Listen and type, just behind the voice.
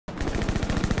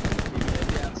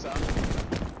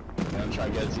try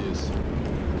and get to you.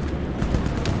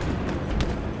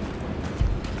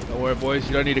 Don't worry, boys.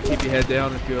 You don't need to keep your head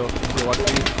down if you're like me.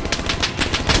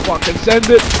 Fucking send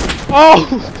it! Oh!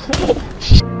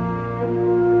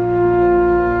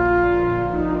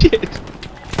 Shit!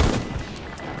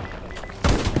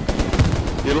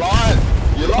 You're lying!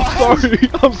 You're lying!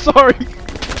 I'm sorry!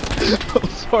 I'm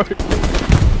sorry!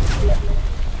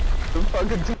 I'm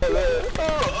fucking toilet!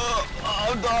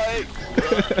 I'm dying!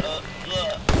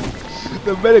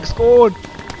 The medic's gone!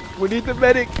 We need the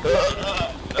medic!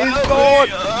 He's gone!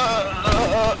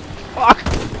 Fuck!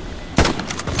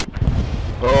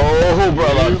 Oh,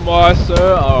 brother! You, my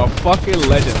sir, are a fucking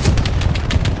legend.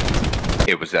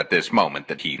 It was at this moment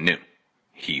that he knew.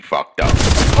 He fucked up.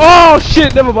 Oh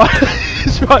shit, never mind.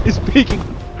 He's right, he's peeking.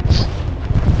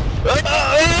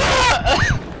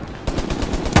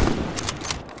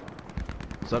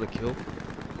 Is that a kill?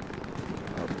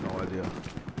 I have no idea.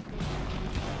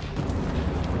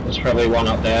 There's probably one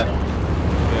up there.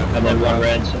 Yeah, And then one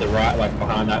ran to the right, like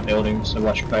behind that building, so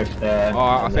watch both there. Oh,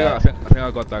 I think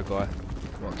I got that guy.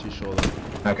 I'm not too sure though.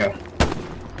 Okay.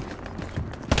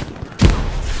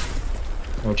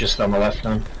 We're just on the left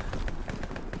then.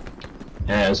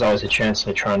 Yeah, there's always a chance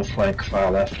they're trying to flank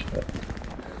far left, but...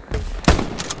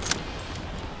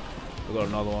 We got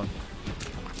another one.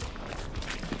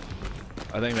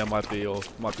 I think that might be all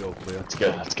clear. Let's go,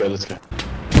 let's go, let's go.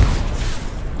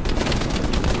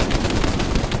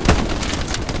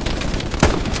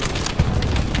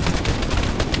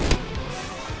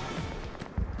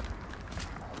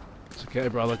 It's okay,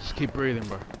 brother. Just keep breathing,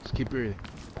 bro. Just keep breathing.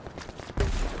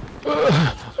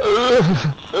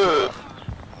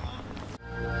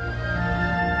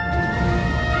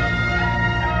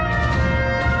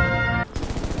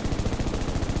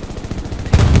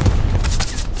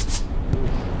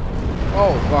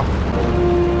 Oh, fuck.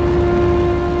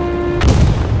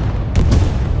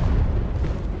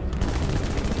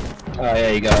 Oh yeah,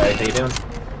 you got it. How you doing?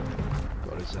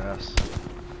 Got his ass.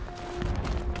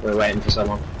 We're waiting for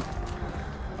someone.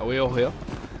 Are we all here?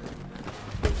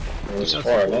 There's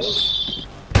four of us.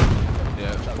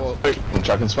 Yeah, four. I'm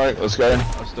chucking smoke, let's go.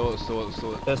 Let's do it, let's do it, let's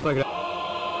do it. Let's make it.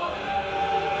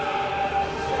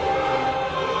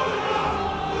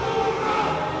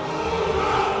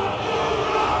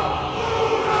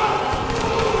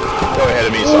 Go ahead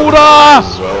of me, URA!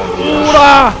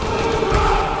 URA!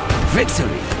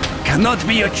 Victory cannot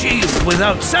be achieved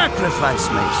without sacrifice,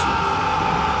 Mason.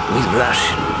 With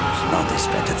Russians, none is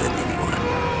better than anyone.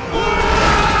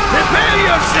 Prepare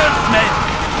yourself, men!